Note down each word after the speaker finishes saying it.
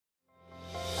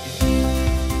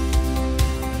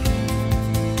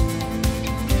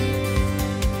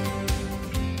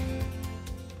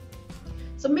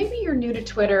new to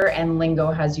Twitter and Lingo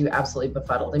has you absolutely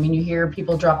befuddled. I mean, you hear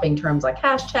people dropping terms like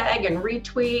hashtag and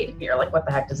retweet. You're like, what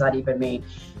the heck does that even mean?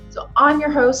 So I'm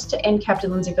your host and Captain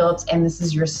Lindsay Phillips, and this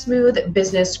is your Smooth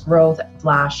Business Growth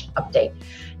Flash Update.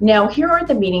 Now, here are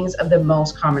the meanings of the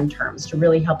most common terms to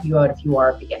really help you out if you are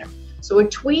a beginner. So a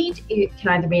tweet, it can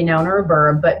either be a noun or a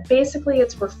verb, but basically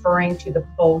it's referring to the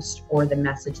post or the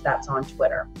message that's on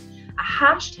Twitter. A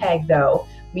hashtag, though,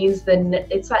 means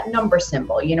it's that number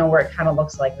symbol, you know, where it kind of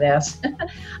looks like this,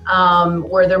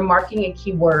 where they're marking a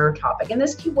keyword or topic. And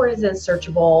this keyword is then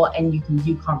searchable, and you can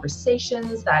view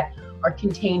conversations that are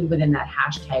contained within that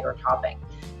hashtag or topic.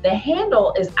 The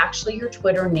handle is actually your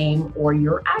Twitter name or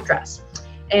your address,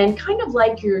 and kind of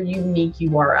like your unique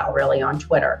URL really on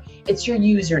Twitter. It's your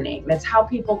username. It's how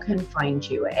people can find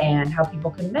you and how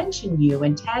people can mention you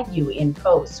and tag you in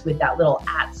posts with that little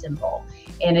 @ symbol,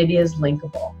 and it is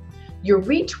linkable. Your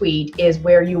retweet is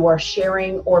where you are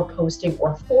sharing or posting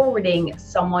or forwarding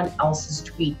someone else's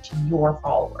tweet to your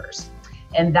followers.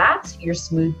 And that's your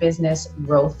Smooth Business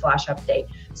Growth Flash Update.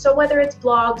 So whether it's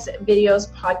blogs,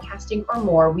 videos, podcasting, or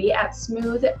more, we at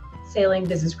Smooth Sailing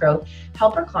Business Growth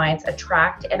help our clients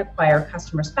attract and acquire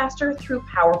customers faster through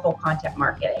powerful content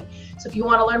marketing. So if you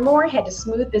want to learn more, head to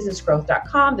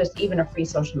smoothbusinessgrowth.com. There's even a free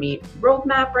social media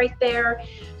roadmap right there,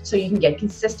 so you can get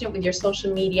consistent with your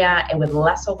social media and with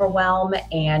less overwhelm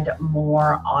and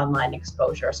more online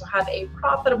exposure. So have a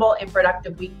profitable and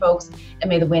productive week, folks, and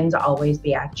may the winds always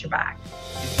be at your back.